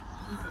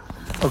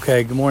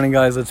Okay, good morning,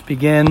 guys. Let's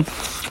begin.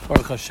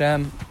 Baruch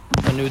Hashem,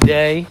 a new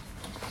day,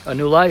 a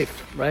new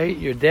life, right?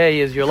 Your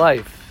day is your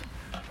life,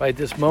 right?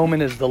 This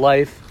moment is the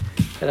life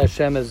that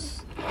Hashem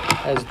has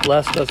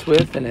blessed us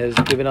with and has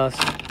given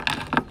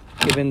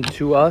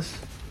to us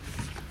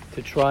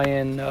to try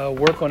and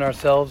work on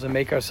ourselves and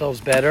make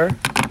ourselves better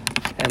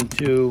and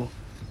to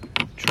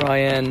try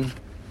and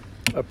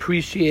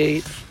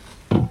appreciate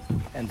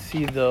and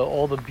see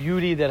all the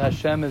beauty that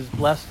Hashem has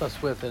blessed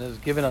us with and has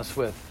given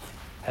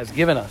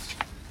us.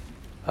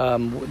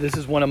 This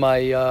is one of my,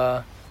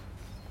 I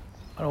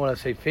don't want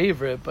to say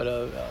favorite, but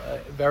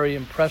a very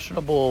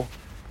impressionable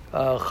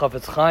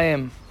Chafetz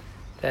Chaim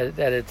that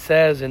it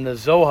says in the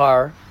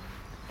Zohar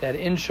that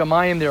in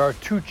Shemayim there are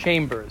two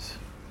chambers.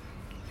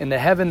 In the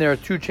heaven there are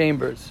two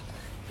chambers.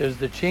 There's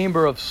the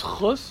chamber of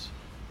Schus,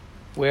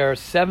 where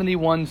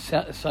 71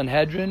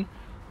 Sanhedrin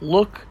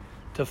look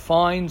to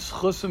find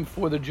Schusim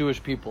for the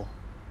Jewish people.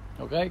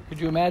 Okay? Could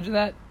you imagine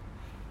that?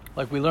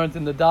 Like we learned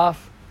in the Daf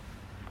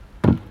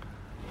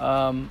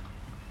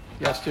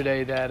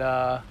yesterday that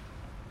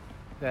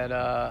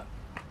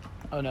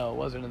oh no, it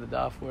wasn't in the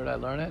Daf. Where did I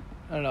learn it?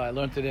 I don't know. I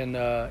learned it in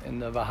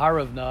the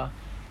Vaharavna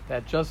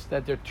that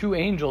there are two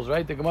angels,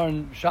 right? The Gemara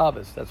in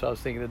Shabbos. That's what I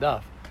was thinking. The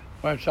Daf.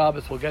 Gemara in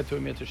Shabbos. We'll get to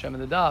it. Mitzvah Shem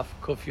in the Daf.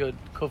 Kuf Yud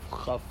Kuf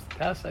Chaf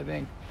Tes, I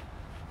think.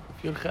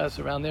 Kuf Yud Ches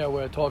around there,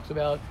 where it talks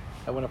about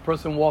that when a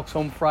person walks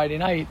home Friday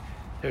night,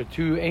 there are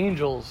two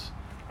angels,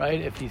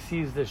 right? If he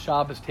sees the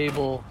Shabbos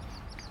table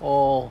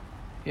all,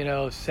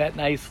 set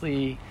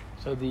nicely,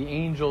 so the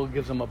angel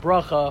gives him a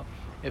bracha.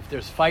 If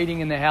there's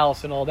fighting in the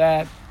house and all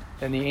that,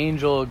 then the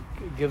angel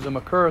gives him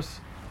a curse.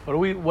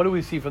 What do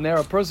we see from there?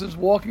 A person's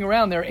walking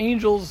around, there are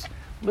angels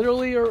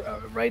literally are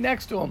right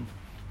next to him.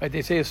 Right?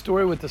 They say a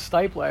story with the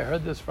stipler. I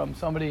heard this from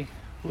somebody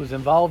who was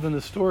involved in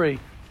the story.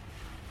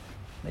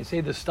 They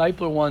say the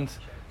stipler once,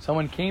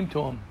 someone came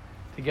to him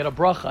to get a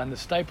bracha, and the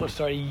stipler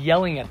started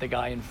yelling at the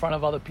guy in front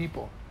of other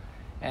people.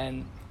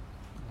 And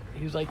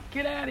he was like,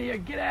 get out of here,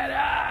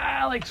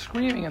 like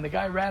screaming, and the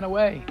guy ran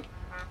away,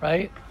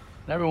 right?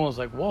 And everyone was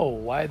like, whoa,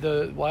 why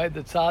the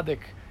tzaddik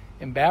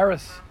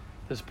embarrass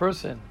this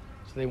person?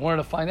 So they wanted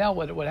to find out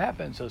what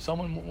happened. So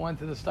someone went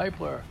to the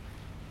stipler,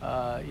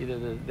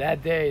 either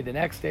that day, the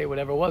next day,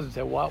 whatever it was, and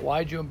said,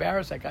 why'd you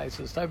embarrass that guy?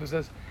 So the stipler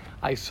says,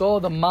 I saw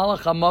the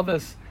Malach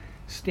HaMavis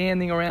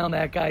standing around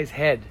that guy's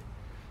head.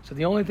 So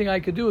the only thing I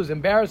could do is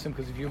embarrass him,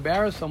 because if you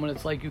embarrass someone,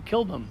 it's like you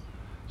killed them.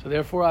 So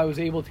therefore, I was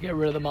able to get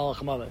rid of the Malach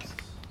HaMavis.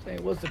 Say,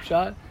 what's the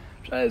pshat?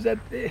 Pshat is that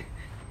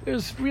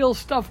there's real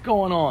stuff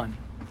going on.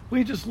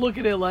 We just look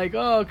at it like,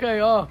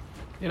 Corona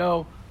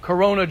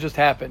just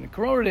happened.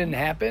 Corona didn't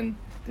happen.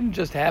 Didn't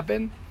just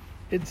happen.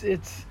 It's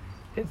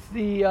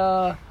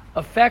the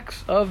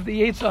effects of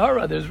the Yetzer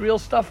Hara. There's real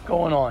stuff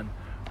going on.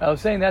 I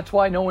was saying that's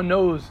why no one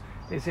knows.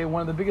 They say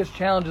one of the biggest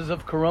challenges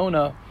of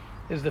Corona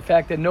is the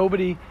fact that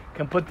nobody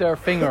can put their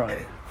finger on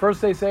it. First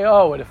they say,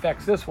 it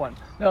affects this one.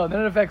 No,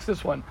 then it affects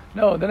this one.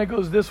 No, then it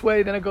goes this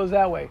way, then it goes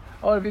that way.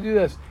 Oh, if you do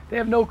this. They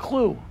have no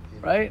clue,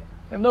 right?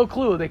 They have no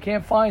clue. They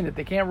can't find it.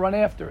 They can't run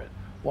after it.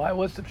 Why?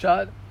 What's the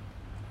pshat?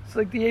 It's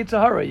like the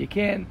Yetzer Hara. You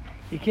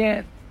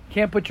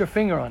can't put your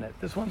finger on it.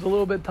 This one's a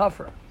little bit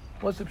tougher.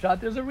 What's the pshat?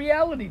 There's a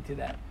reality to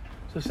that.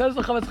 So says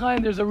the Chafetz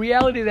Chaim, there's a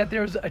reality that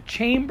there's a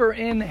chamber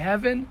in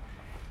heaven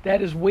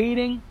that is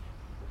waiting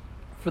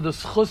for the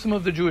schusim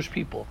of the Jewish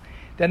people.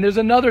 Then there's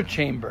another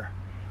chamber.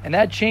 And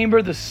that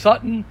chamber, the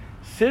Satan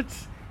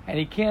sits, and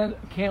he can't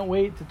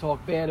wait to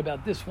talk bad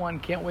about this one,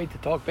 can't wait to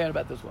talk bad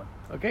about this one.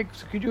 Okay?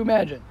 So could you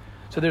imagine?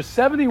 So there's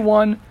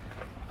 71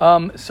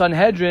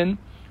 Sanhedrin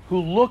who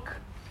look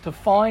to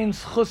find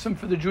schusim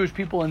for the Jewish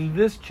people in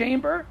this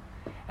chamber,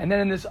 and then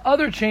in this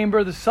other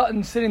chamber, the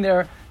Satan sitting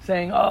there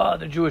saying,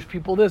 the Jewish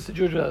people this, the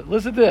Jewish people that.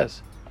 Listen to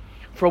this.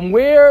 From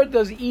where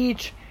does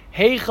each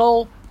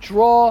heichal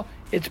draw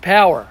its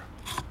power?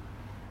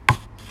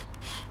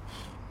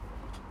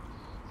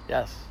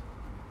 Yes,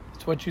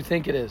 it's what you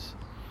think it is.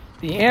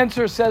 The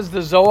answer, says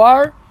the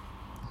Zohar,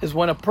 is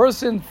when a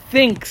person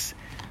thinks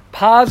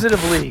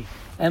positively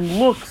and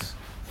looks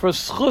for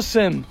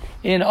schusim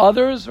in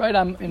others, right?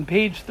 I'm in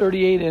page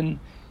 38 in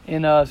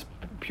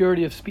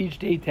Purity of Speech,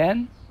 day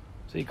 10,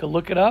 so you can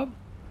look it up.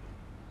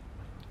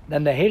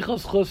 Then the Heichal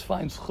Schus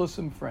finds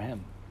schusim for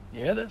him.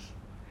 You hear this?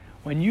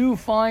 When you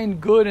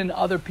find good in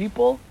other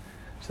people,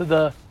 so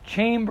the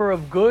chamber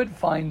of good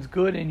finds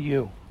good in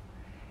you.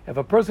 If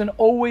a person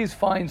always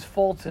finds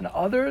faults in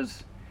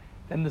others,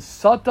 then the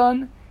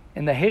Satan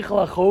in the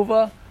Heichal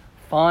HaChova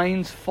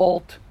finds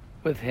fault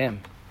with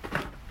him.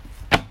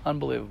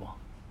 Unbelievable.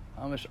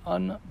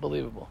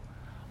 Unbelievable.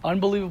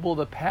 Unbelievable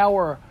the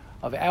power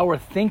of our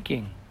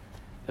thinking.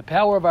 The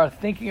power of our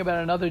thinking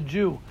about another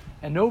Jew.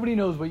 And nobody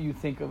knows what you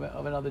think of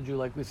another Jew.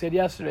 Like we said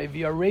yesterday,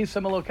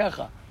 V'yareisam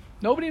elokecha.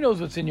 Nobody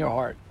knows what's in your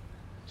heart.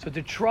 So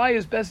to try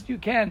as best you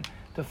can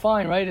to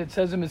find, right? It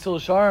says in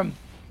Mesillas Yesharim,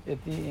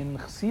 in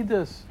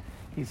Chassidus,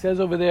 he says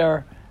over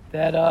there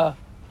that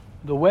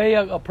the way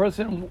a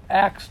person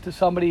acts to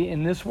somebody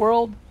in this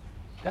world,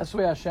 that's the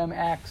way Hashem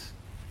acts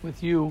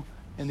with you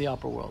in the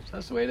upper world.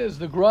 That's the way it is.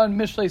 The Gra in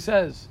Mishlei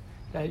says,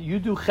 that you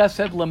do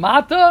chesed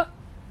lamata,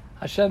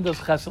 Hashem does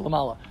chesed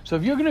lamala. So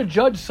if you're going to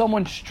judge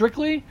someone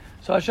strictly,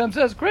 so Hashem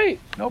says, great,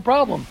 no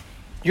problem.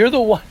 You're the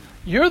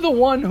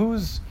one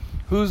who's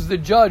the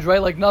judge,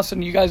 right? Like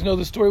Nassan, you guys know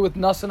the story with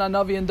Nassan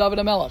HaNavi and David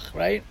HaMelech,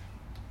 right?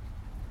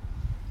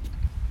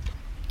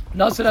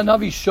 Nassan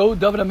HaNavi showed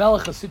David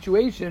HaMelech a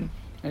situation,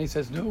 and he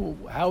says, no,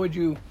 how would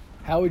you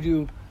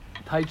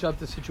touch up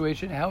the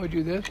situation? How would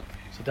you do this?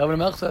 So David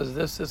HaMelech says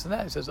this, and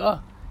that. He says,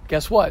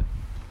 guess what?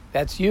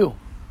 That's you.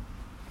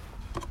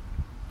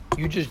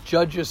 You just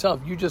judge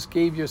yourself. You just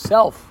gave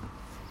yourself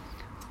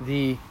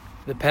the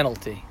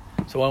penalty.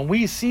 So when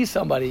we see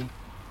somebody,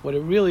 what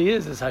it really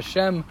is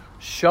Hashem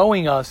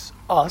showing us,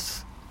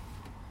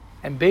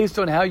 and based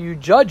on how you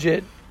judge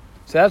it,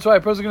 so that's why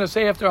a person's going to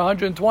say after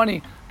 120,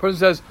 a person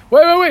says,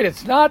 wait,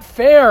 it's not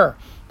fair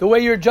the way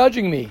you're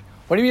judging me.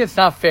 What do you mean it's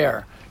not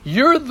fair?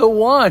 You're the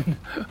one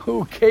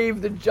who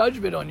gave the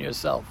judgment on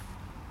yourself.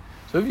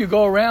 So if you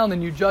go around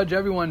and you judge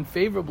everyone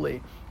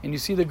favorably, and you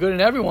see the good in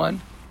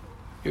everyone,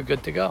 you're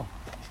good to go.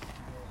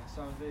 I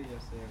saw a video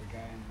yesterday of a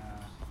guy in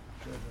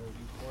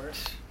court,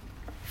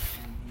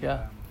 and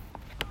Yeah.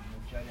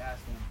 The judge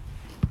asked him,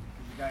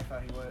 because the guy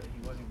thought he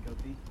wasn't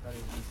guilty, thought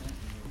he was innocent.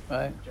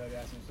 Right. The judge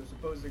asked him, so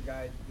suppose the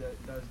guy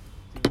does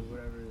do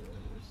whatever,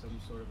 some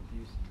sort of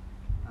abuse.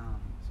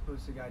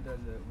 Suppose the guy does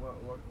it,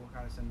 what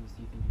kind of sentence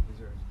do you think he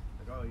deserves?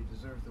 Like, he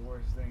deserves the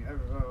worst thing ever,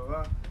 blah, blah,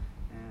 blah.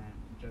 And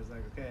the judge's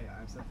like, okay,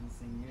 I'm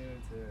sentencing you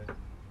to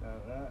blah,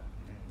 blah,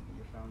 and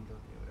you're found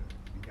guilty or whatever.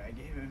 The guy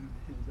gave him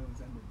his own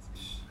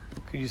sentence.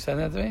 Could you send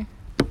that to me?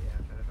 Yeah,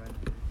 try to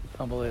find it.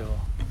 Unbelievable.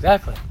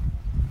 Exactly.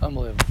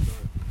 Unbelievable.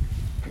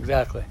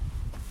 Exactly.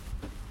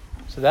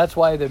 So that's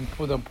why the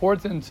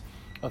importance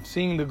of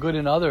seeing the good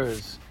in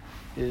others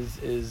is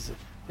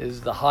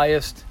the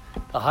highest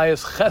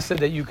chesed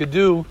that you could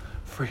do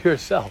for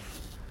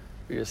yourself.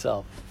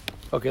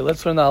 Okay,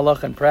 let's learn the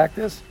halacha in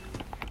practice.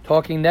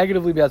 Talking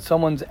negatively about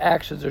someone's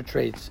actions or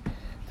traits.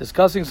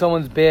 Discussing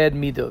someone's bad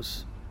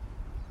midos.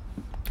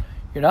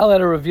 You're not allowed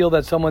to reveal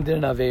that someone did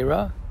an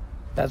aveira.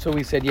 That's what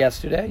we said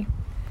yesterday.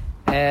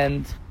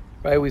 And,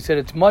 right, we said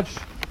it's much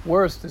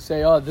worse to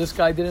say, this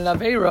guy did an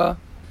aveira,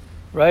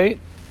 right,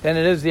 than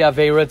it is the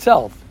aveira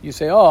itself. You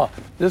say,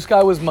 this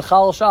guy was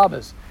Machal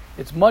Shabbos.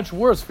 It's much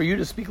worse for you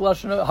to speak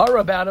Lashon Hara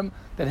about him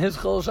than his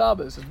Chil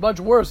Shabbos. It's much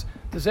worse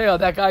to say,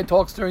 that guy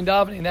talks during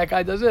davening, that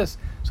guy does this.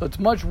 So it's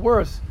much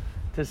worse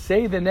to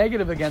say the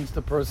negative against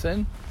the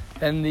person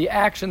than the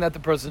action that the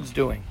person's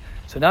doing.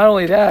 So not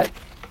only that,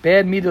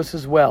 bad midos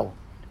as well.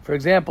 For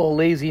example,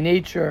 lazy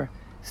nature,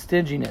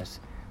 stinginess.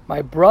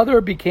 My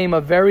brother became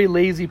a very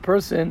lazy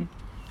person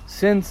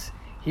since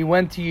he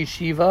went to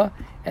yeshiva,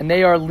 and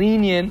they are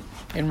lenient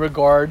in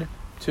regard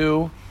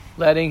to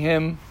letting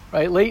him,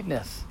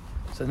 lateness.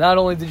 So not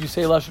only did you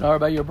say Lashon Hara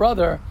about your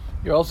brother,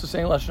 you're also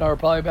saying Lashon Hara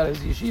probably about his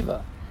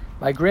yeshiva.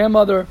 My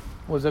grandmother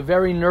was a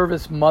very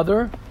nervous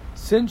mother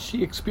since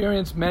she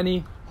experienced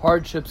many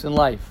hardships in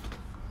life.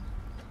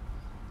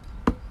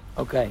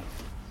 Okay.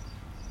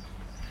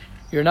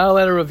 You're not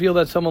allowed to reveal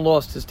that someone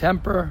lost his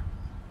temper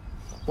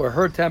or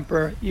her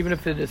temper, even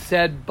if it is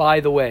said, by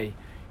the way.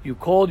 You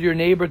called your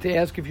neighbor to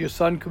ask if your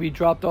son could be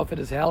dropped off at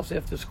his house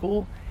after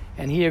school,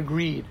 and he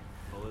agreed.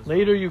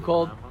 Later you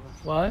called...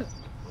 What?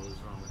 What was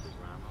wrong with your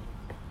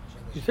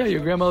grandmother? You say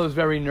your grandmother was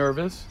very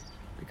nervous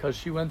because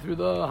she went through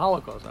the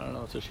Holocaust. I don't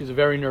know. So she's a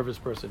very nervous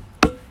person.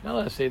 You're not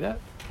allowed to say that.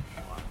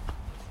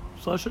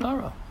 It's Lashon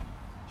Hara.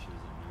 She was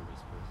a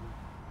nervous person.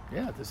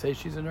 Yeah, to say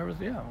she's a nervous...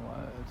 Yeah,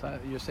 well, it's not,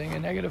 you're saying a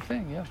negative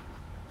thing, yeah.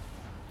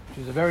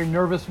 She's a very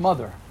nervous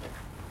mother.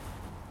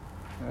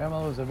 Your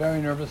grandmother was a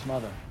very nervous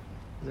mother.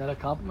 Is that a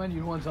compliment? You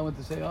don't want someone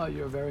to say,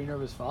 you're a very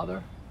nervous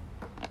father?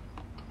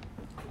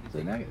 It's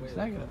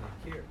negative.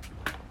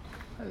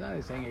 I'm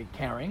not saying a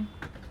caring.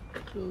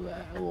 A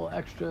little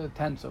extra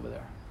tense over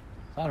there.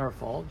 It's not her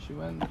fault. She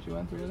went through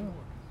it.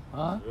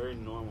 Huh? It's a very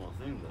normal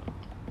thing, though.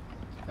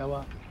 Yeah,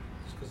 what?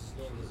 Just because it's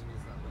normal doesn't mean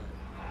it's not bad.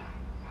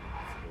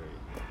 It's very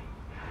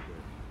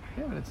negative.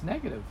 Yeah, but it's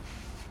negative.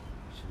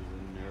 She was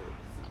a nervous.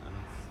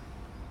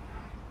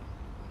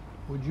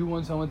 Would you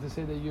want someone to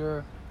say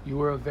that you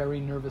were a very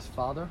nervous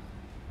father?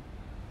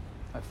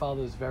 My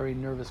father's a very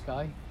nervous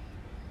guy.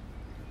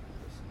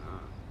 It's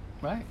not.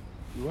 Right?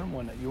 You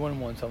wouldn't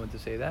want someone to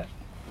say that.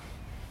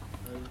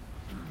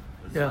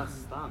 It's Yeah. not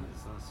stam.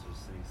 It's not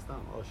just saying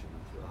stam. She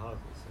went through a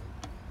Holocaust.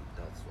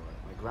 So that's why.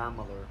 My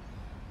grandmother,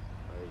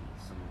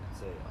 someone could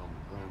say,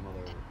 my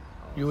grandmother...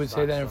 You would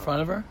say that in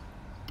front of her?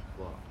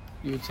 What?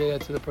 You would say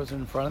that to the person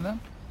in front of them?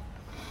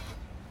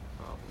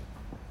 Probably.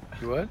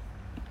 You would?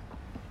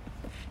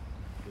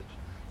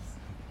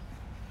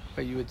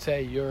 But you would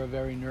say you're a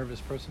very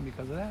nervous person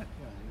because of that?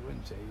 You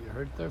wouldn't say you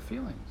hurt their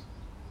feelings.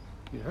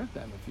 You'd hurt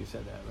them if you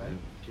said that, right?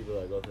 People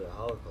that go through the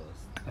Holocaust.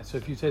 And so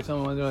if you say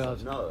someone went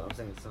through the No, I'm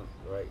saying it's not,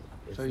 right.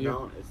 It's So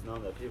it's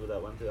known that people that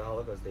went through the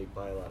Holocaust, they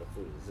buy a lot of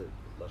food. Is it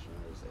Lashon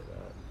Hara to say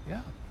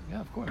that? Yeah,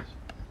 of course.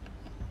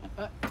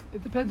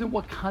 It depends on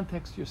what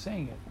context you're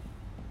saying it.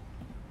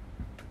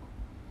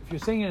 If you're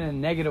saying it in a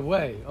negative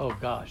way, oh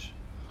gosh,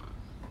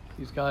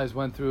 these guys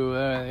went through,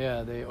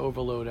 they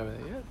overload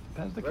everything. Yeah, it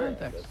depends the Right,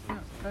 context.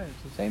 that's Yeah, right,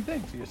 it's the same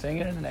thing. So you're saying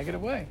it in a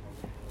negative way.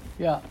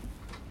 Yeah.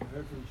 I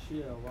heard from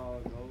Shia a while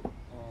ago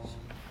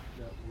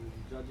that we're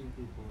judging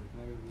people like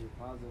negatively or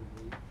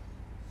positively.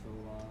 So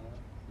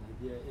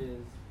the idea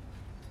is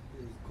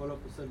call up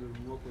a set of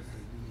meaning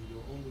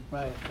you'll only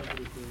Right.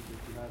 somebody things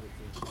that you have it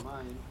to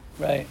mind.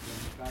 Right. And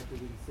the fact that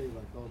we can say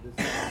like, oh, this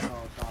is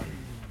how it's happening.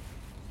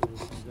 So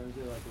sometimes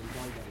they're like, well, you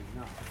know that he's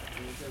not.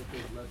 And they say,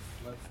 okay,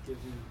 let's give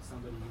him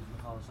somebody who's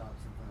Machal Shop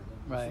sometimes. And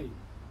we'll Right.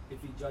 see.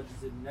 If he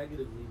judges it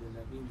negatively, then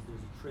that means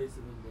there's a trace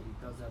of him that he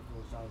does have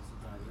Machal Shabbos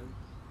inside him.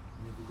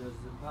 And if he judges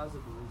it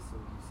positively, so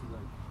you see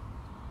like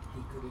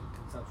he couldn't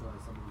conceptualize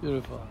somebody.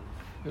 Beautiful.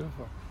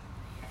 Beautiful.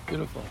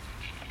 Beautiful.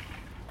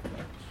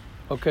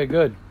 Okay,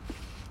 good.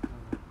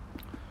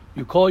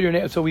 You call your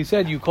neighbor. So we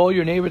said you call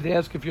your neighbor to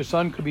ask if your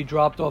son could be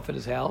dropped off at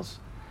his house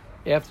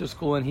after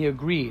school, and he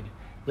agreed.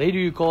 Later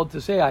you called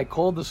to say, I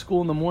called the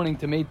school in the morning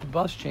to make the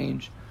bus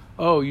change.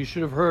 Oh, you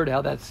should have heard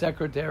how that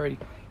secretary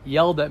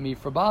yelled at me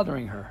for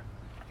bothering her.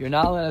 You're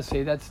not allowed to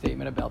say that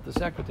statement about the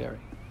secretary.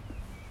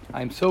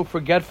 I'm so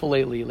forgetful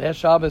lately. Last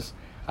Shabbos,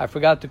 I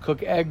forgot to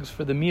cook eggs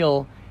for the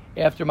meal.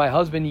 After my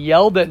husband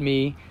yelled at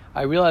me,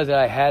 I realized that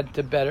I had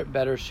to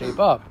better shape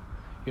up.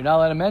 You're not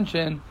allowed to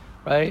mention,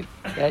 right,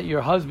 that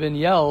your husband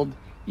yelled,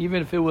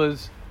 even if it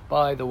was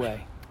by the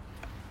way.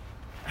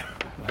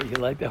 Well, you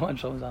like that one,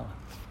 Shalom Zalman?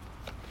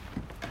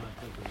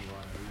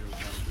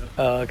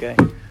 Oh, okay.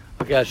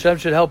 Okay, Hashem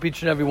should help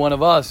each and every one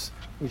of us.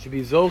 We should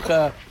be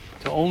zocha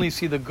to only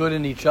see the good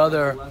in each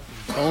other,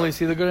 to only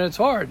see the good, and it's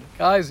hard.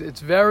 Guys,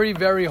 it's very,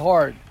 very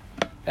hard.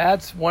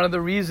 That's one of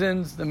the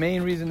reasons, the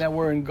main reason that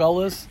we're in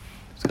Gullus,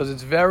 is because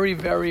it's very,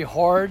 very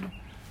hard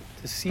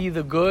to see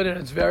the good, and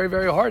it's very,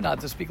 very hard not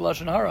to speak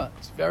Lashon Hara.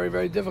 It's very,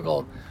 very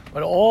difficult.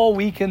 But all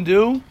we can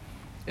do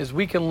is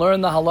we can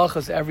learn the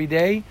halachas every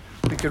day.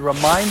 We could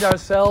remind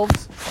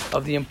ourselves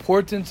of the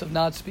importance of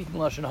not speaking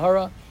Lashon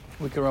Hara.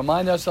 We can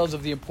remind ourselves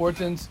of the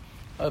importance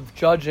of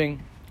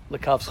judging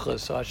l'kav zchus.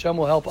 So Hashem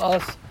will help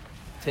us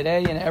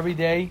today and every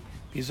day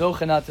be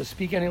zocha not to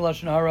speak any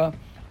Lashon Hara,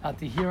 not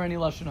to hear any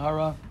Lashon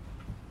Hara,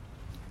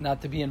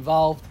 not to be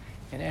involved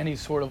in any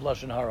sort of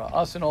Lashon Hara.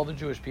 Us and all the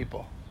Jewish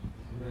people.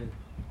 Right.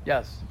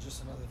 Yes.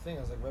 Just another thing, I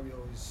was like,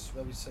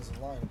 Rebbe says a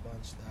line a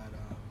bunch that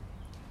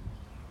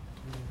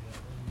when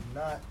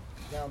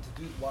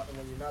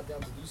you're not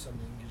down to do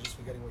something, you're just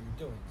forgetting what you're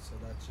doing. So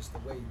that's just the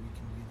way we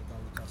can read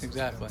the Daled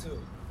Exactly.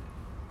 too.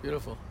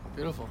 Beautiful,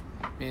 beautiful.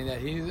 Meaning that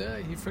he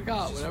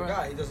forgot He just whatever.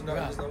 forgot. He doesn't know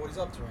what he's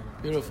up to right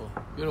now. Beautiful,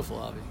 beautiful,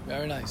 Avi.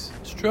 Very nice.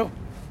 It's true.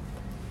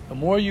 The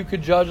more you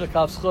could judge the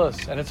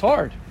kavschus, and it's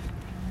hard.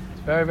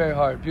 It's very, very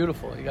hard.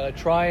 Beautiful. You got to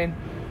try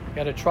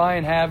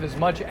and have as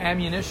much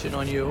ammunition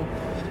on you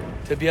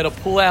to be able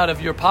to pull out of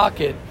your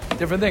pocket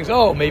different things.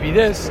 Oh, maybe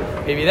this,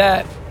 maybe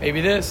that,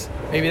 maybe this,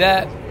 maybe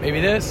that,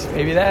 maybe this,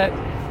 maybe that.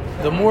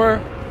 The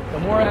more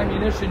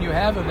ammunition you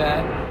have of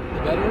that,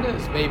 the better it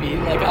is. Maybe,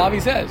 like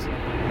Avi says,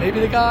 maybe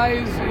the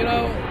guy's, he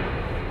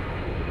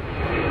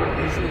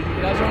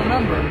doesn't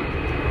remember.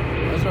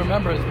 He doesn't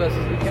remember as best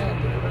as he can.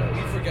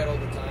 We forget all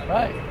the time.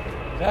 Right.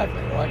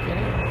 Exactly. Why can't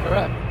he?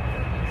 Correct.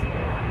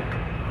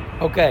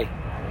 Okay.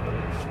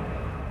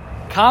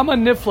 Kama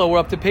Nifla. We're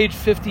up to page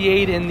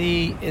 58 in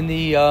the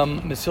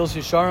Mesillas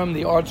Yesharim,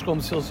 the art scroll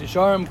Mesillas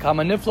Yesharim.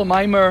 Kama Nifla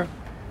Maimer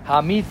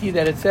Hamiti,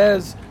 that it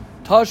says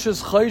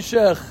Tashas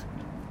Chayshech.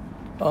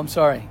 Oh, I'm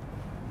sorry.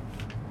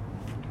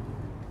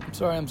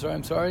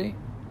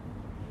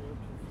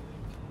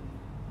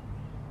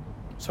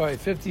 Sorry,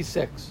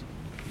 56.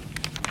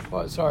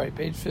 Oh, sorry,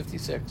 page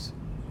 56.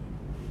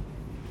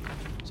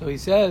 So he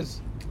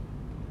says,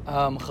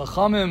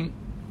 Chacham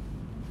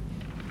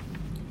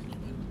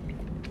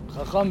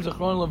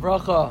Zichron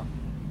Levracha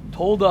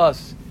told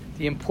us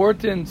the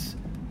importance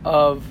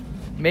of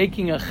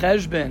making a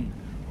cheshbon.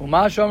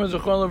 Umasham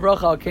Zichron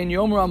Levracha al ken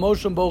yomer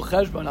amoshim bo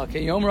cheshbon al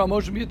ken yomer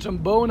amoshim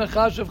yitzam bo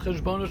nachashav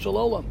cheshbon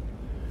shalom.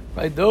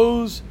 Right,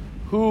 those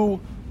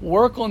who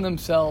work on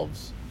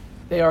themselves,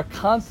 they are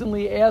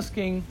constantly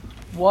asking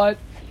what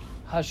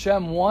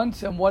Hashem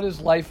wants and what is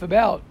life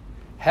about.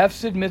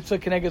 Hefsid mitzvah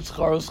keneged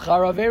schar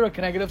schar avera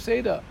keneged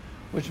afseda,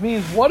 which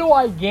means what do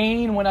I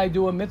gain when I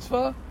do a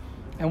mitzvah,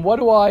 and what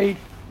do I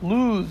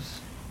lose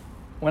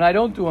when I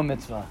don't do a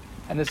mitzvah?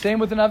 And the same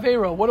with an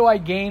avera. What do I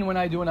gain when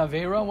I do an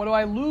avera, and what do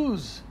I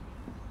lose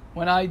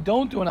when I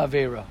don't do an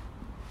avera?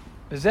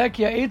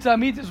 Ezekiah etza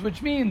mitzvah,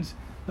 which means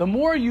the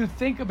more you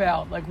think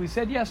about, like we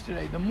said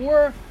yesterday, the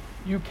more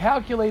you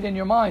calculate in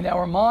your mind.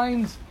 Our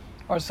minds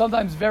are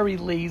sometimes very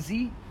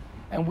lazy,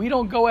 and we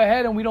don't go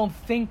ahead and we don't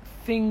think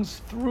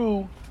things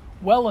through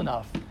well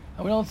enough.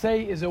 And we don't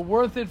say, is it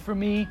worth it for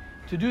me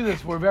to do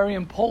this? We're very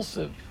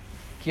impulsive.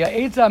 He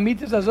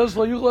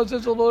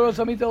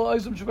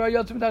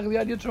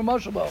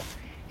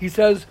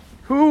says,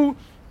 who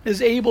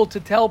is able to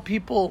tell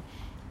people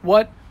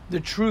what the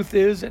truth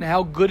is and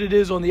how good it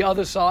is on the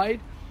other side?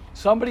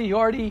 Somebody who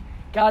already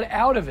got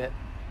out of it.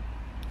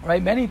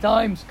 Right? Many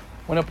times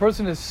when a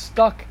person is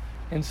stuck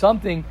in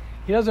something,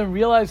 he doesn't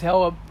realize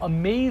how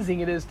amazing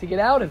it is to get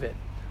out of it.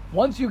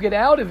 Once you get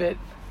out of it,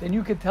 then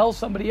you could tell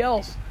somebody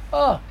else,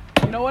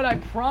 you know what, I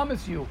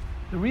promise you,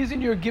 the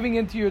reason you're giving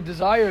into your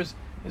desires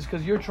is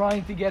because you're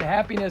trying to get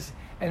happiness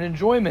and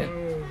enjoyment.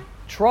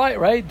 Try it,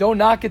 right? Don't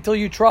knock it till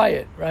you try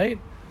it, right?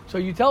 So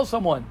you tell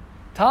someone,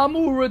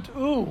 Tamu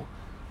Rat'u,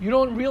 you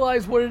don't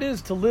realize what it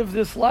is to live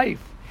this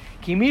life.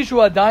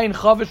 Kimishu adayin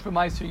chavish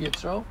b'maiser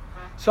yitzro,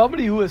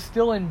 somebody who is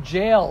still in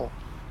jail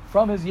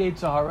from his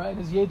Yetzer Hara, and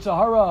his Yetzer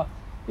Hara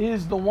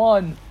is the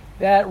one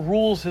that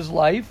rules his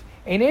life.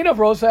 He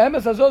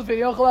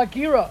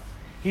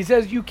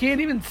says you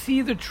can't even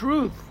see the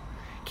truth.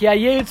 Ki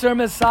hayetzer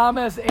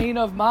mesames ein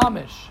of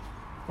mamish,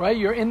 right?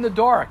 You're in the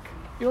dark.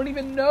 You don't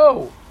even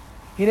know.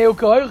 You're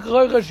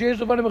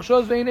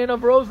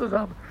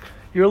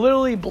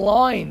literally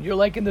blind. You're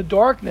like in the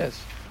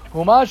darkness.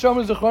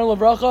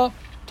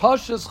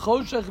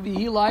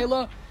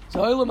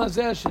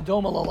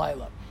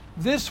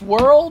 This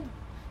world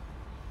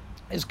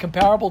is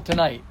comparable to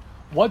night.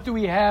 What do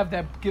we have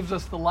that gives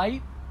us the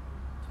light?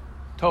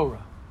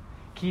 Torah.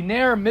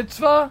 Kiner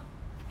mitzvah,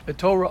 the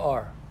Torah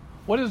are.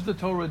 What does the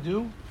Torah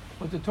do?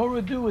 What the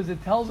Torah do is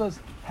it tells us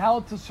how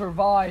to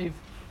survive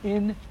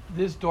in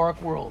this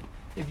dark world.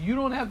 If you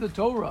don't have the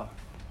Torah,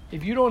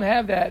 if you don't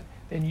have that,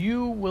 then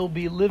you will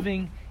be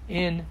living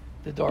in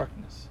the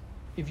darkness.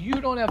 If you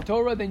don't have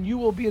Torah, then you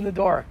will be in the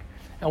dark.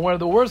 And one of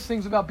the worst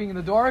things about being in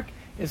the dark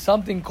is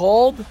something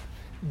called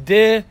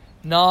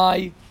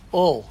denial.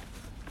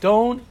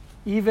 Don't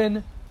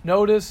even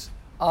notice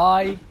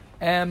I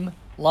am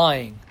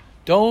lying.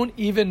 Don't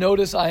even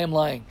notice I am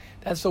lying.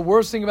 That's the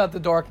worst thing about the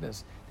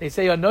darkness. They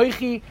say,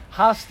 Anoichi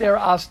haster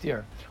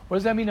astir. What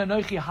does that mean,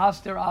 Anoichi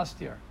haster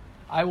astir?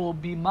 I will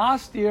be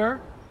mastir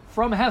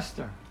from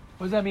Hester.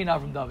 What does that mean,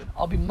 Avram David?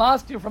 I'll be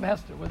mastir from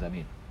Hester. What does that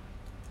mean?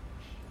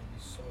 You'll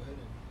be so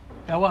hidden.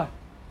 Now what?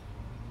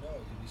 No,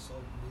 you'll be so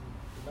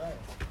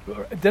in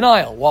denial.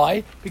 Denial.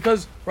 Why?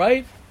 Because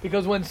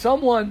when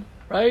someone,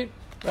 right,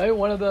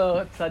 one of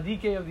the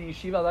tzaddikim of the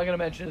yeshiva, I'm not going to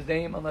mention his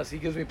name unless he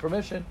gives me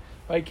permission,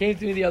 right, came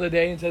to me the other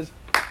day and says,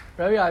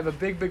 Rabbi, I have a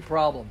big, big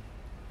problem.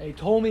 And he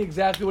told me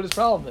exactly what his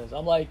problem is.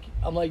 I'm like,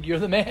 you're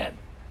the man.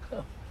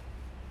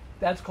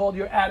 That's called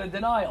you're out of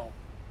denial.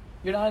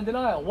 You're not in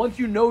denial. Once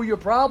you know your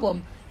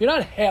problem, you're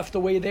not half the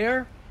way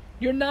there.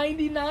 You're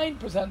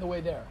 99% of the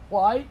way there.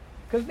 Why?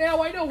 Because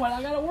now I know what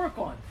I got to work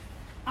on.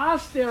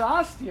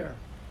 Astir.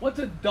 What's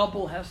a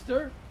double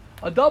Hester?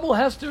 A double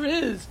Hester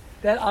is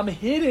that I'm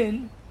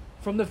hidden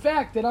from the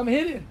fact that I'm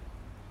hidden.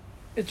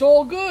 It's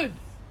all good.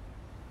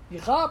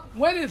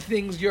 When is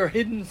things you're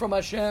hidden from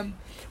Hashem?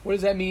 What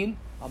does that mean?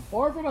 I'm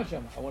far from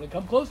Hashem. I want to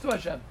come close to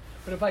Hashem.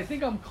 But if I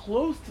think I'm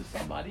close to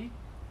somebody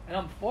and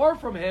I'm far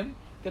from Him,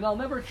 then I'll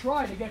never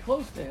try to get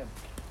close to Him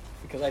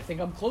because I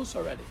think I'm close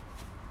already.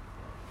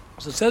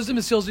 So it says to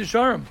Mesillas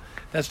Yesharim,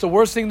 that's the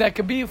worst thing that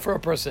could be for a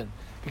person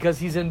because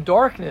he's in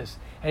darkness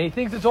and he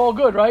thinks it's all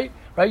good, right?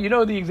 Right? You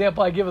know the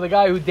example I give of the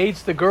guy who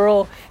dates the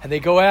girl and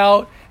they go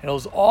out and it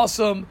was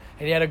awesome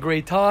and he had a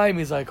great time.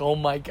 He's like, oh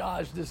my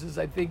gosh, this is,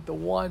 I think, the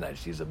one.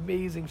 She's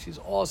amazing. She's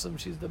awesome.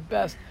 She's the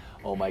best.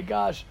 Oh my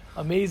gosh,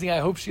 amazing. I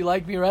hope she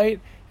liked me, right?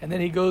 And then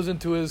he goes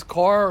into his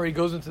car or he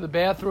goes into the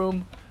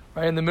bathroom,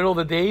 right, in the middle of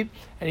the date,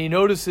 and he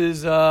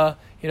notices,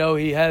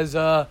 he has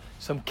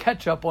some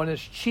ketchup on his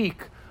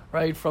cheek,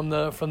 right, from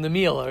the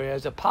meal, or he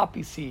has a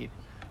poppy seed,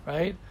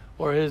 right,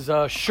 or his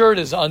shirt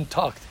is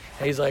untucked,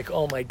 and he's like,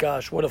 oh my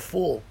gosh, what a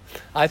fool.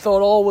 I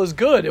thought all was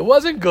good. It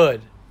wasn't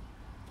good.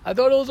 I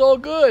thought it was all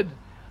good.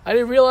 I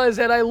didn't realize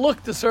that I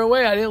looked a certain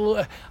way. I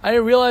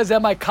didn't realize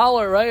that my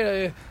collar,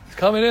 right, he's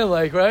coming in,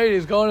 like, right,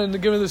 he's going in to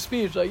give the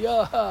speech, like,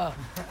 yeah.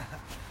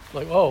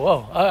 Like,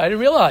 whoa, I didn't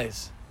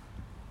realize.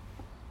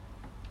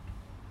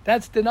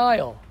 That's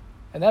denial.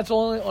 And that's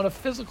only on a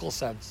physical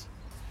sense.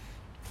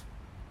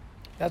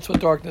 That's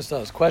what darkness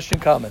does. Question,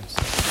 comments.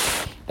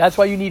 That's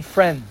why you need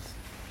friends.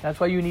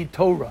 That's why you need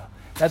Torah.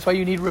 That's why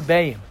you need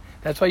Rebbeim.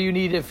 That's why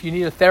if you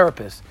need a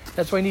therapist.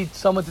 That's why you need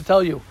someone to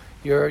tell you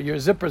your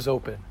zipper's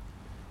open.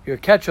 Your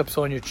ketchup's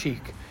on your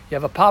cheek. You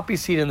have a poppy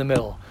seed in the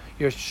middle.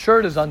 Your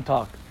shirt is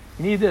untucked.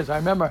 You need this. I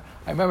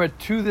remember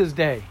to this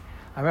day.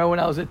 I remember when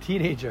I was a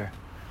teenager.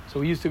 So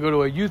we used to go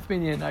to a youth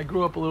minyan. I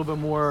grew up a little bit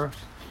more,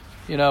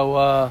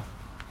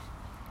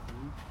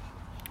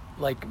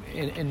 like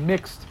in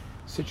mixed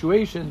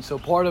situations. So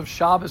part of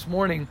Shabbos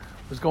morning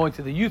was going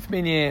to the youth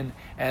minyan,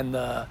 and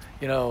the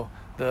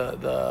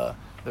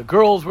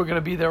girls were going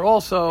to be there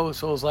also.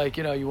 So it was like,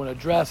 you want to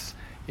dress,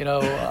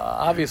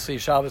 obviously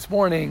Shabbos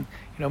morning,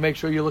 make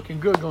sure you're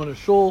looking good, going to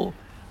shul,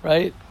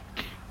 right?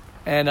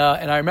 And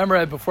I remember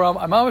it before.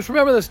 I always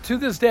remember this to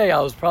this day. I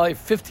was probably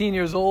 15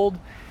 years old,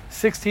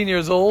 16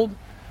 years old.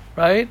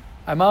 Right?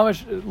 I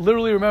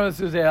literally remember this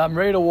Tuesday. I'm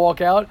ready to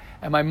walk out,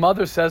 and my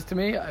mother says to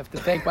me, I have to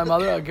thank my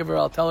mother.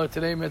 I'll tell her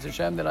today, Mitzvah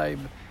Hashem, that I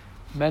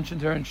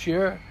mentioned her in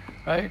Shir.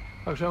 Right?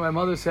 My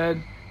mother says,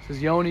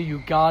 Yoni,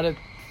 you gotta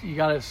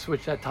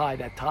switch that tie.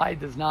 That tie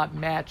does not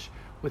match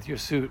with your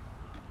suit.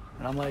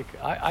 And I'm like,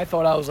 I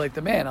thought I was like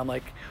the man. I'm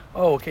like,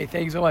 oh, okay,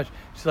 thank you so much.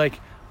 She's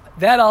like,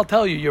 that I'll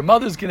tell you. Your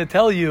mother's gonna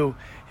tell you,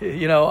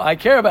 I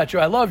care about you.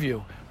 I love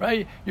you.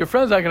 right? Your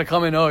friend's not going to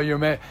come in,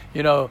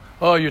 oh,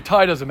 oh, your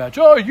tie doesn't match.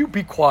 Oh, you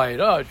be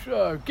quiet.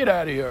 Oh, get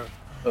out of here.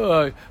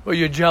 Or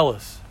you're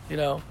jealous,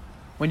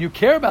 When you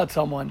care about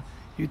someone,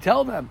 you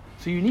tell them.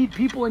 So you need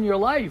people in your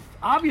life.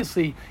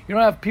 Obviously, you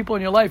don't have people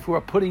in your life who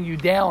are putting you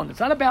down. It's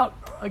not about,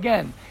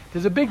 again,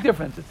 there's a big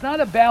difference. It's not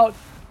about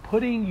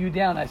putting you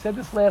down. I said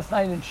this last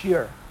night in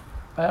Shir.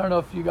 I don't know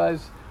if you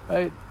guys,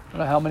 right? I don't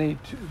know how many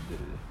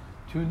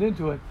tuned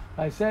into it.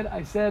 I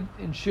said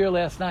in Shir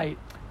last night,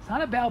 it's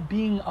not about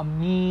being a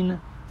mean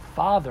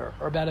father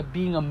or about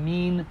being a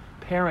mean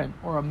parent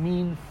or a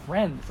mean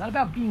friend. It's not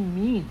about being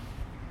mean.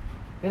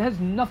 It has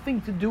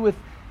nothing to do with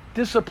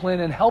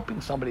discipline and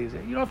helping somebody. You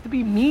don't have to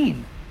be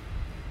mean.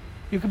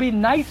 You could be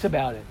nice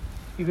about it.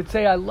 You could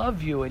say, I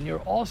love you and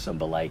you're awesome,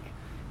 but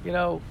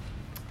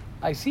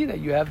I see that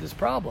you have this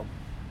problem.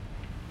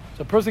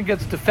 So a person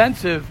gets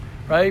defensive,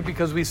 right?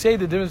 Because we say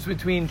the difference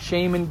between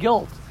shame and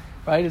guilt,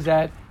 right? Is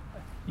that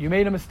you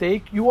made a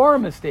mistake, you are a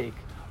mistake.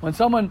 When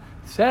someone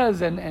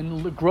says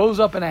and grows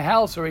up in a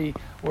house or he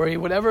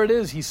whatever it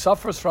is, he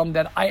suffers from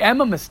that, I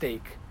am a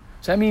mistake.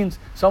 So that means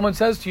someone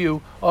says to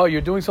you, oh,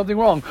 you're doing something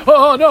wrong.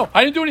 Oh, no,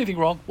 I didn't do anything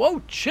wrong.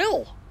 Whoa,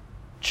 chill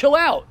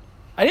out.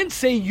 I didn't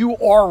say you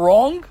are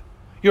wrong.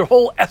 Your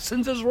whole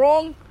essence is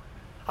wrong.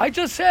 I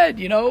just said,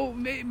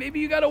 maybe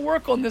you got to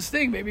work on this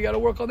thing. Maybe you got to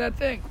work on that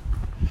thing.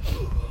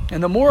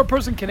 And the more a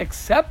person can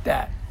accept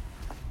that,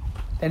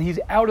 then he's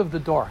out of the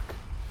dark.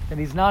 Then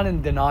he's not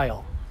in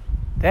denial.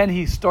 Then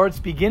he starts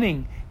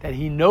beginning that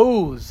he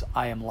knows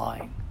I am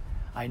lying.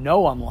 I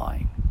know I'm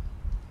lying.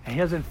 And he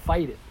doesn't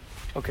fight it.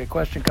 Okay,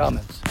 question,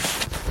 comments? I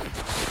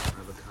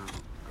have a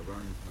comment. I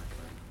run into my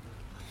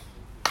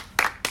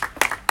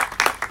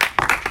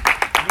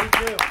Me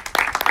too.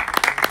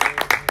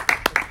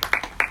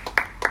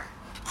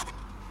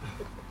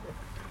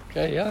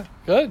 Okay, yeah,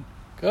 good.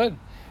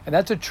 And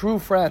that's a true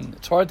friend.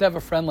 It's hard to have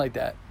a friend like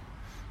that.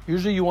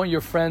 Usually you want your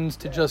friends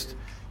to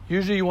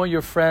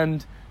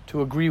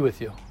agree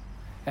with you.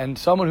 And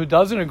someone who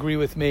doesn't agree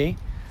with me,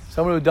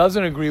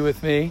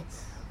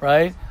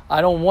 right?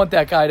 I don't want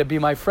that guy to be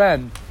my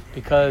friend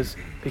because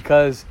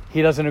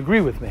he doesn't agree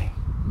with me.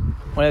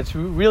 When it's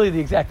really the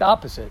exact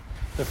opposite.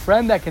 The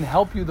friend that can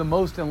help you the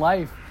most in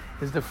life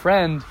is the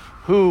friend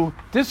who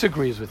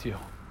disagrees with you.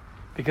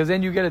 Because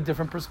then you get a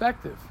different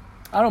perspective.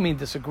 I don't mean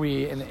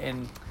disagree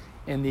in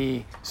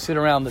the sit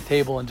around the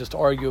table and just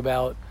argue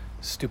about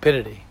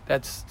stupidity.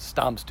 That's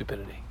stom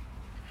stupidity.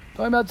 I'm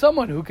talking about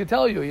someone who could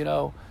tell you,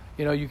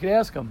 you could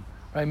ask them.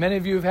 Right? Many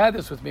of you have had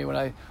this with me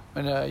when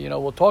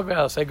we'll talk about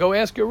it. I'll say, go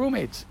ask your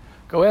roommates,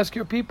 go ask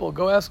your people,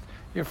 go ask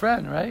your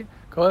friend, right?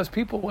 Go ask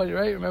people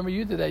right? Remember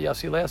you did that,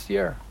 Yossi, last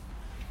year,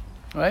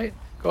 right?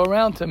 Go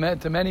around to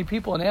many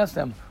people and ask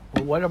them,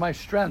 well, what are my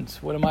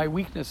strengths? What are my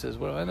weaknesses?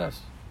 What am I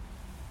this?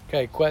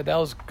 Okay, that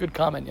was a good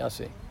comment,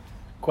 Yossi.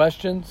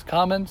 Questions,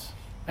 comments?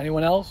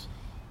 Anyone else?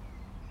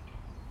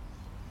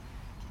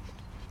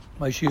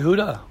 My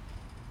Shehuda.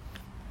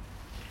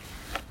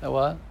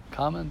 What?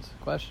 Comments?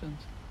 Questions?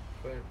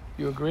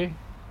 You agree?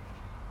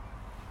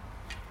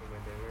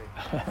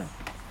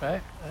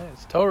 Right?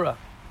 It's Torah.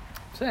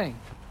 I'm saying.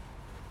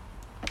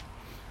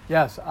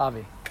 Yes,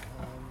 Avi.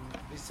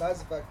 Besides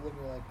the fact of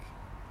living like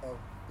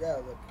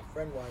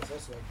friend-wise,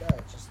 also like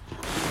that, just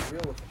being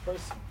real with the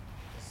person.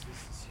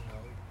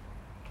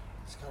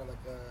 It's kind of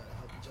like a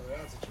help each other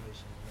out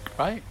situation.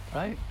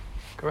 Right.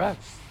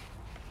 Correct.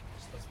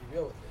 Just let's be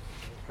real with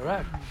it.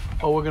 Correct.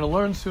 Well, we're going to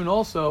learn soon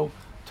also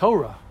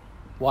Torah.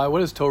 Why? What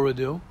does Torah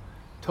do?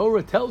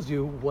 Torah tells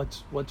you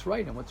what's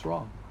right and what's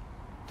wrong.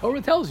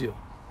 Torah tells you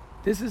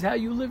this is how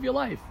you live your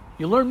life.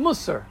 You learn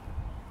Musar.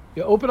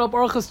 You open up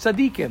Archas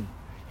Tzadikim.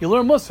 You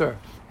learn Musar.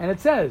 And it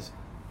says,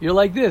 you're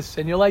like this,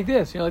 and you're like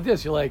this, and you're like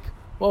this. You're like,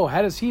 whoa,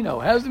 how does he know?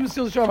 How does the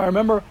Mesillas Yesharim? I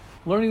remember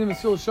learning the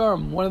Mesillas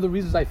Yesharim. One of the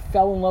reasons I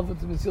fell in love with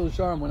the Mesillas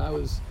Yesharim when I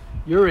was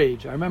your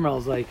age, I remember I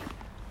was like,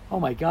 oh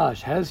my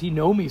gosh, how does he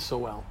know me so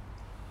well?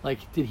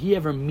 Like, did he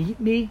ever meet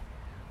me?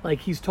 Like,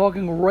 he's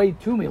talking right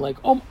to me. Like,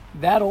 oh,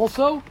 that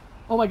also?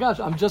 Oh my gosh,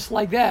 I'm just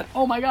like that.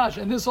 Oh my gosh,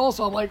 and this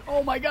also. I'm like,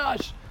 oh my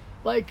gosh.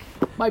 Like,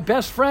 my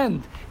best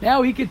friend.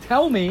 Now he could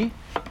tell me,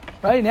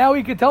 right? Now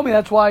he could tell me.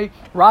 That's why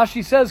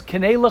Rashi says,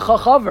 Kenei lecha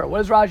chaver. What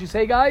does Rashi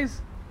say,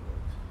 guys?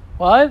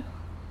 What?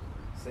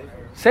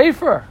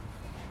 Safer.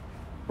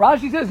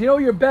 Rashi says, you know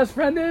what your best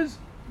friend is?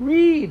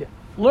 Read.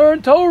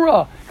 Learn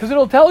Torah. Because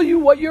it'll tell you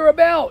what you're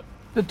about.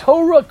 The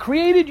Torah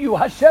created you.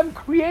 Hashem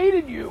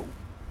created you.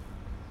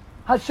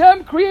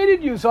 Hashem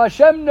created you. So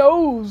Hashem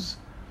knows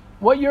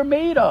what you're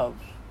made of.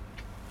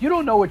 You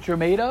don't know what you're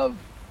made of.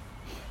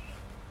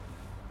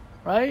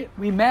 Right?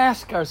 We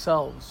mask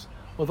ourselves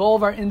with all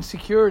of our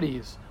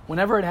insecurities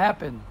whenever it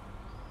happened.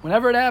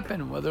 Whenever it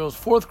happened, whether it was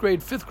 4th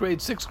grade, 5th grade,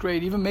 6th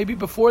grade, even maybe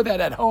before that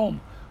at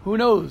home. Who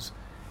knows?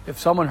 If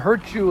someone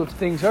hurts you, if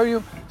things hurt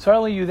you,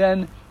 certainly you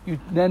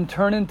then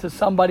turn into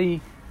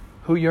somebody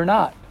who you're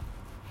not.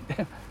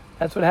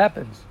 That's what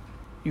happens.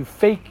 You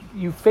fake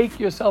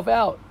yourself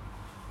out.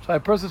 So a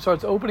person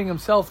starts opening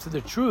himself to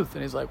the truth,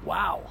 and he's like,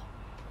 wow.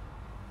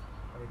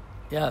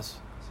 Yes.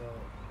 So,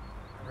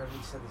 I heard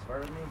you said this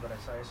word with me, but I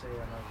saw you say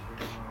when I was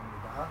reading on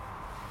the Daha.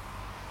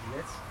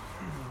 Yitz.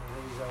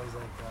 He's always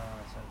like,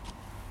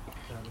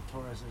 the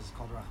Torah is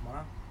called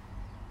Rahmana.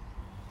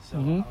 So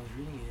I was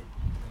reading it,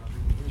 and I was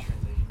reading the English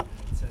translation,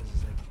 and it says,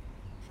 it's like,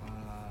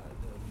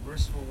 the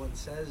merciful one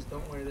says,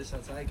 don't wear this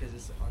outside because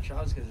it's on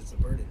Shabbos because it's a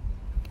burden.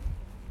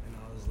 And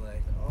I was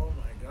like, oh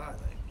my God,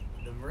 like,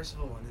 the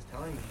merciful one is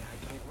telling me I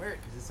can't wear it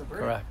because it's a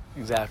burden. Correct.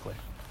 Exactly.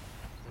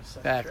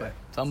 Exactly.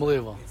 It's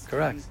unbelievable.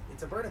 Correct.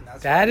 It's a burden.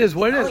 That is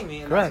what it is. Me,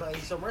 and correct. That's why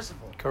he's so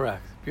merciful.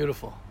 Correct.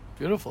 Beautiful.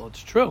 Beautiful.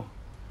 It's true.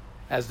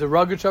 As the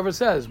Rogachover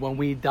says, when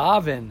we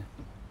daven,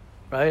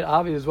 right?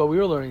 Obviously, is what we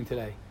were learning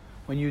today.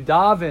 When you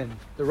daven,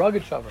 the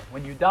Rogachover,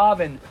 when you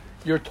daven,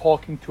 you're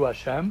talking to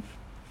Hashem.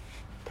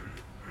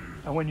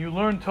 And when you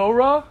learn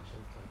Torah,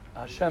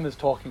 Hashem is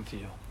talking to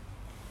you.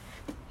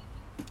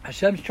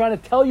 Hashem's trying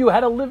to tell you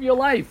how to live your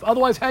life.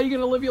 Otherwise, how are you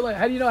going to live your life?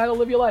 How do you know how to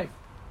live your life?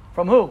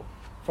 From who?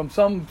 From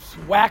some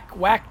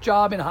whack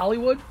job in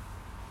Hollywood?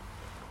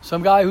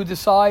 Some guy who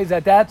decides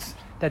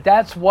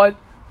that's what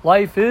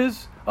life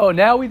is? Oh,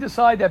 now we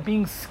decide that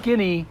being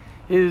skinny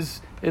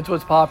it's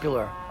what's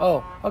popular.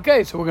 Oh,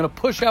 okay, so we're going to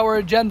push our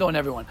agenda on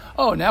everyone.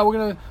 Oh, now we're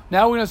going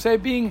to say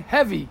being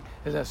heavy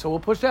is that, so we'll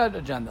push that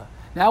agenda.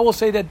 Now we'll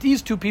say that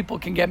these two people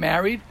can get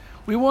married.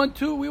 We want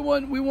two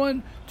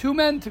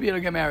men to be able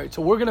to get married.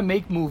 So we're going to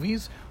make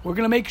movies. We're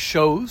going to make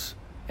shows.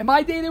 In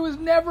my day, there was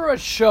never a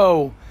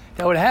show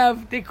that would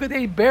have,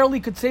 they barely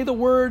could say the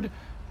word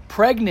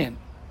pregnant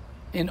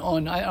I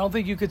don't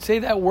think you could say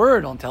that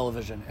word on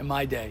television in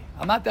my day.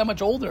 I'm not that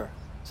much older.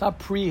 It's not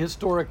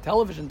prehistoric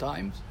television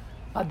times.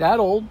 Not that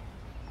old.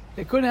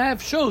 They couldn't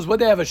have shows. What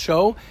they have a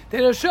show? They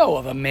had a show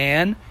of a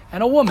man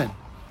and a woman.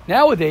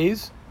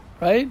 Nowadays,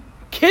 right?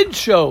 Kid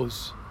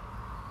shows.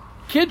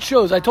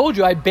 I told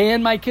you I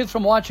banned my kids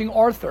from watching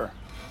Arthur.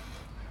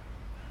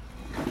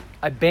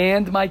 I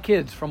banned my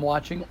kids from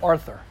watching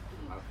Arthur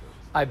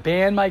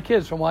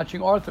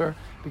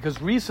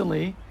because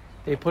recently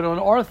they put on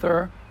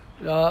Arthur,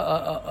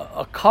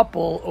 a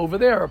couple over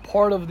there, a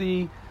part of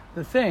the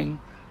thing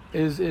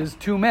is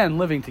two men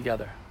living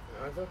together.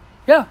 Arthur?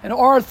 Yeah, and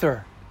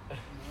Arthur.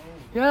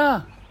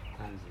 Yeah.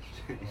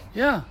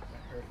 Yeah.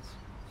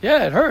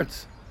 Yeah, it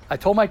hurts. I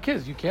told my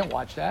kids, you can't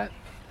watch that.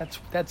 That's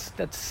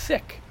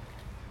sick.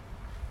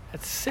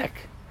 That's sick.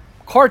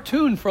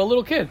 Cartoon for a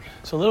little kid.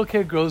 So a little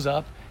kid grows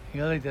up, he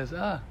goes like this,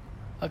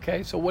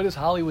 okay, so what is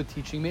Hollywood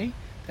teaching me?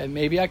 That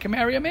maybe I can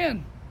marry a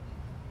man.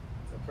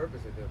 It's a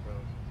purpose they do, bro.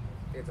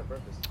 It's a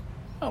purpose.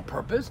 No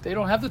purpose. They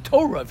don't have the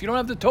Torah. If you don't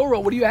have the Torah,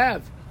 what do you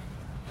have?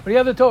 What do you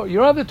have the Torah? You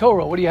don't have the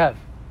Torah. What do you have?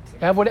 You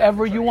have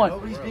whatever you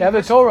want. You have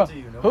the Torah.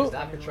 Who?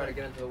 Stop and try to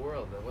get into the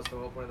world. What's the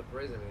whole point of the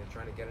prison? They're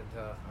trying to get into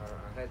our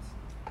heads.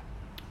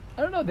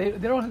 I don't know. They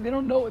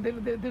don't know.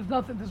 There's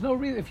nothing. There's no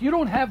reason. If you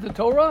don't have the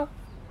Torah,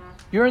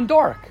 you're in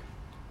dark.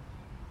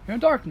 You're in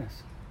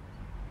darkness.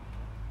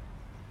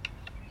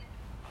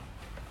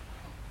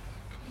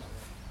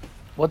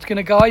 What's going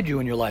to guide you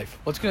in your life?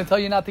 What's going to tell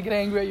you not to get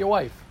angry at your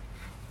wife?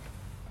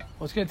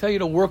 What's going to tell you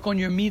to work on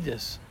your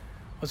midas?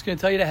 What's going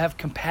to tell you to have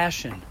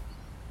compassion?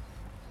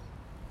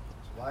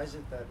 So why is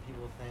it that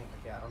people think?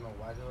 Okay, I don't know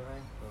why people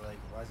think, but like,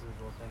 why do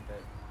people think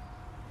that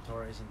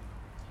Torah isn't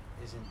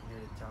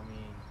here to tell me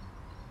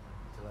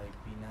to like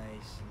be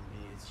nice and be?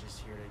 It's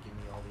just here to give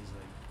me all these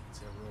like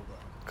it's a rule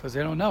book. Because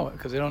they don't know it.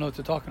 Because they don't know what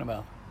they're talking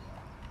about.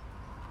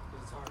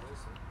 It's hard, isn't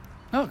it?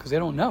 No, because they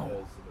don't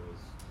know.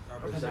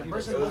 Because a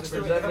person looks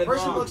through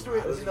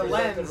it through the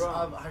lens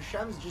of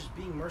Hashem's just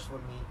being merciful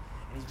to me,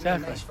 and he's being a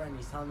nice friend.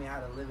 He's telling me how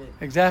to live it.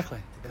 Exactly.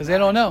 Because they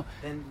don't know.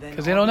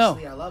 Because they don't know.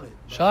 I love it.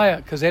 Shia,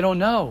 because they don't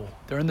know.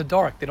 They're in the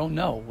dark. They don't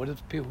know.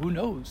 Who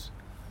knows?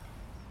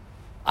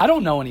 I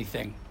don't know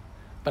anything.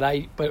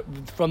 But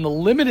from the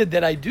limited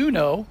that I do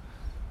know,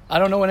 I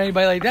don't know what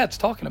anybody like that's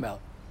talking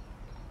about.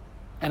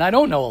 And I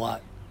don't know a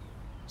lot.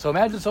 So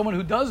imagine someone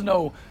who does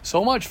know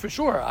so much for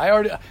sure.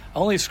 I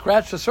only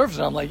scratched the surface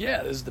and I'm like,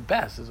 yeah, this is the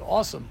best. This is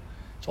awesome.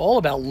 It's all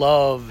about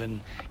love and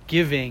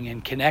giving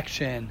and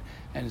connection,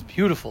 and it's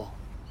beautiful.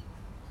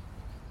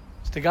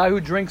 It's the guy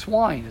who drinks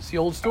wine. It's the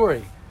old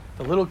story.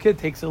 The little kid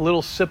takes a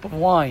little sip of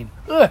wine.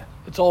 Ugh,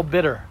 it's all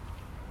bitter.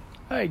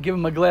 All right, give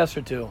him a glass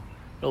or two.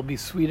 It'll be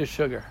sweet as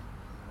sugar.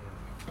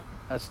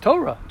 That's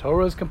Torah.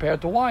 Torah is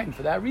compared to wine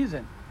for that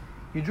reason.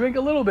 You drink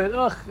a little bit.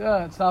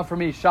 It's not for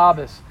me.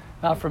 Shabbos,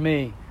 not for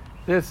me.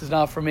 This is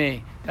not for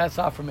me. That's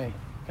not for me. You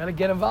got to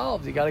get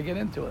involved. You got to get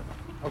into it.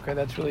 Okay,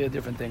 that's really a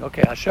different thing.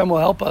 Okay, Hashem will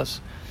help us.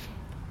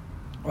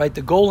 Right,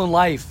 the goal in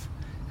life,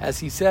 as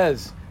he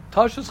says,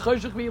 Tashus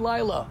chayshich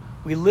v'layla.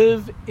 We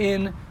live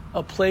in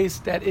a place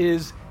that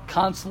is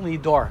constantly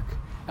dark.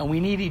 And we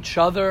need each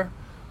other.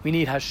 We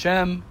need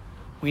Hashem.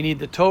 We need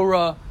the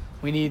Torah.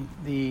 We need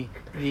the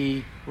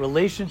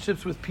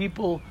relationships with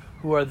people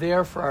who are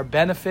there for our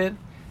benefit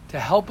to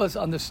help us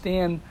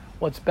understand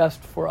what's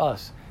best for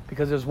us.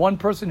 Because there's one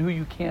person who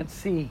you can't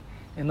see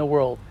in the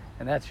world,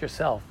 and that's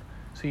yourself.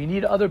 So you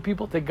need other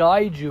people to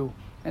guide you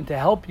and to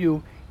help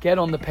you get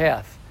on the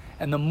path.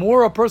 And the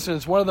more a person,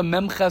 it's one of the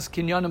memches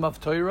kinyanim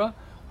of Torah,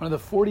 one of the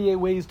 48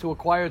 ways to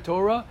acquire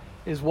Torah,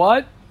 is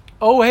what?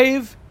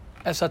 Ohev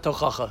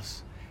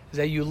esatochachas. Is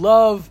that you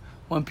love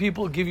when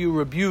people give you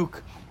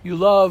rebuke. You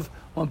love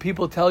when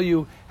people tell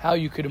you how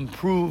you could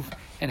improve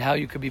and how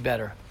you could be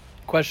better.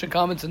 Question,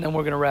 comments, and then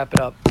we're going to wrap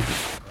it up.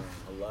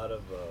 A lot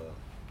of,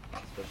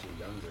 especially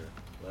younger,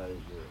 a lot of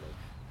your like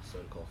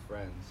so-called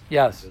friends.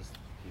 Yes. Just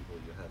people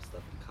you have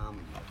stuff in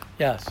common with.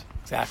 Yes,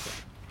 exactly.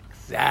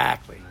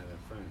 Exactly. Not even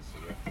friends, so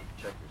you have to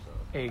check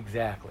yourself.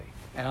 Exactly.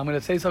 And I'm going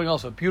to say something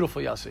also.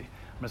 Beautiful, Yossi.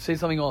 I'm going to say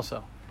something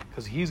also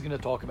because he's going to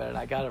talk about it.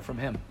 I got it from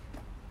him.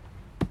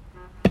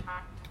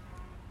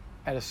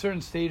 At a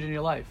certain stage in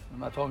your life, I'm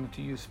not talking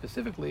to you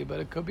specifically, but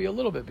it could be a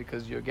little bit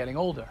because you're getting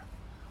older.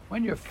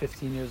 When you're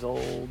 15 years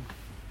old,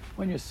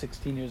 when you're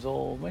 16 years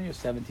old, when you're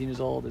 17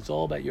 years old, it's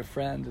all about your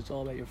friends, it's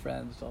all about your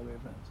friends, it's all about your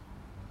friends.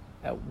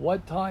 At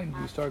what time do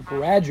you start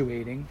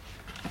graduating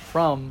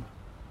from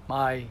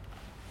my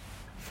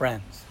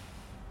friends?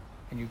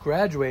 And you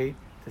graduate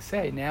to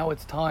say, now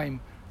it's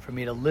time for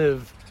me to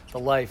live the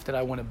life that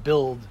I want to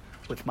build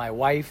with my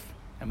wife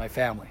and my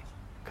family.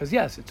 Because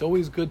yes, it's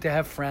always good to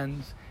have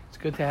friends. It's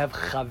good to have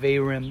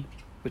chaverim,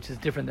 which is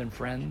different than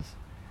friends.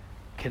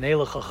 Kenei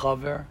lecha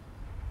chaver.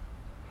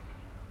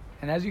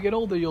 And as you get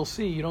older, you'll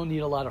see you don't need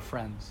a lot of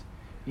friends.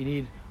 You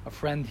need a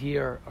friend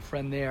here, a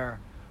friend there,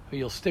 who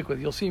you'll stick with.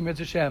 You'll see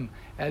Mitzvah Shem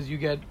as you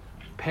get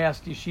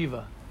past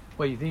yeshiva.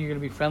 What, you think you're going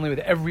to be friendly with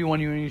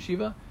everyone you're in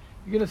yeshiva?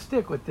 You're going to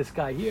stick with this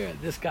guy here,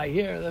 this guy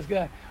here, this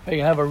guy. Are you going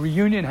to have a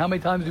reunion? How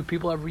many times do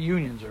people have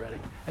reunions already?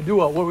 And do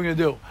what? What are we going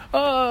to do?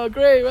 Oh,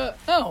 great.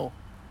 No.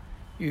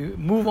 You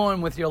move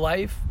on with your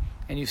life,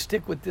 and you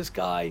stick with this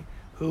guy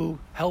who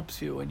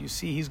helps you, and you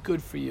see he's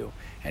good for you,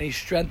 and he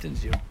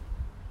strengthens you.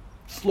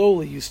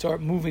 Slowly, you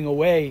start moving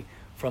away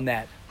from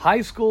that.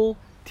 High school,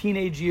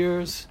 teenage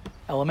years,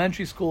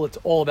 elementary school, it's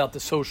all about the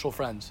social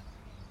friends.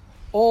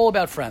 All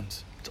about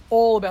friends. It's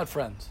all about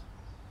friends.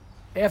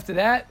 After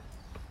that,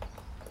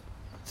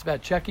 it's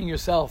about checking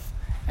yourself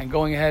and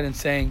going ahead and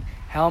saying,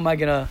 how am I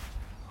going to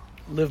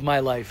live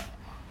my life?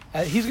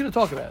 He's going to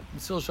talk about it.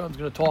 Mesillas Yesharim is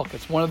going to talk.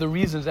 It's one of the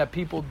reasons that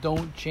people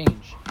don't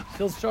change.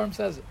 Mesillas Yesharim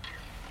says it.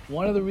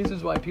 One of the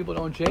reasons why people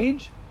don't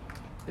change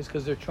is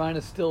because they're trying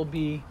to still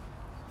be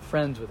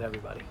friends with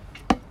everybody.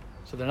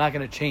 So they're not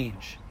going to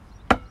change.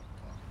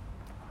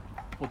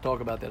 We'll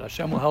talk about that.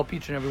 Hashem will help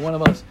each and every one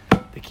of us.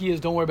 The key is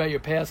don't worry about your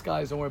past,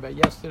 guys. Don't worry about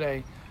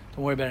yesterday.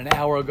 Don't worry about an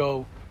hour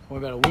ago. Don't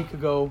worry about a week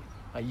ago.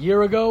 A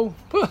year ago.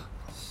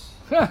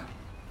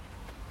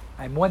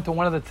 I went to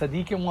one of the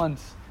tzaddikim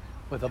once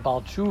with a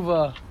Baal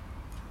Tshuva.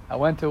 I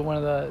went to one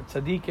of the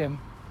tzaddikim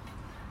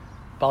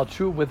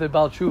with a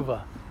Baal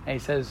Tshuva. And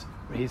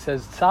he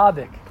says,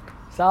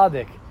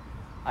 Tzaddik,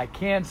 I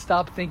can't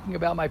stop thinking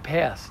about my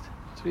past.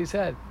 That's what he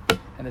said.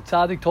 And the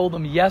tzaddik told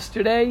him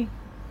yesterday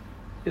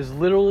is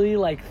literally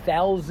like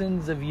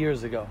thousands of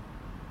years ago.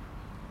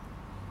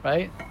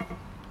 Right?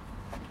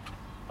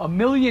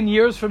 1,000,000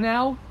 years from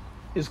now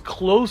is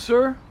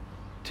closer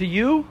to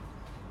you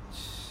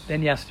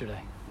than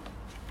yesterday.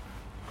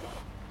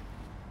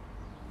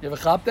 You ever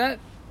cop that?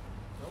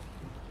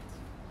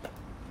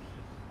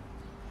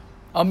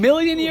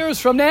 1,000,000 years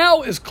from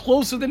now is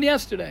closer than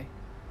yesterday.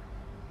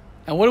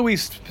 And what do we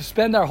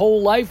spend our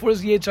whole life? What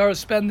does the Yesharim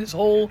spend this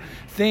whole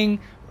thing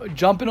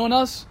jumping on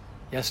us?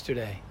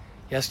 Yesterday,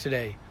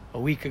 a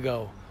week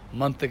ago, a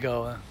month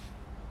ago.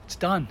 It's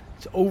done.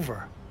 It's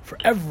over.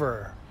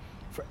 Forever.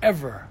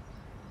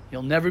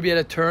 You'll never be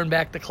able to turn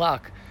back the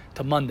clock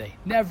to Monday.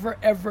 Never,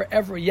 ever,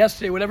 ever.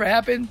 Yesterday, whatever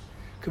happened,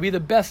 could be the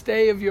best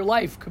day of your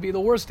life. Could be the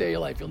worst day of your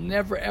life. You'll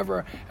never,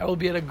 ever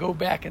be able to go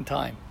back in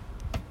time.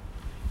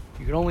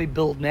 You can only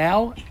build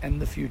now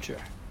and the future.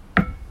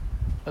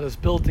 Let us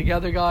build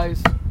together,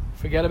 guys.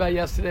 Forget about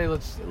yesterday.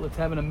 Let's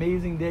have an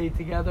amazing day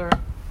together.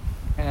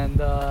 And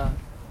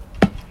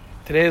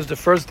today is the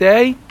first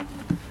day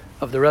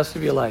of the rest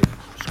of your life.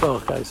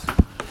 Shkoch, guys.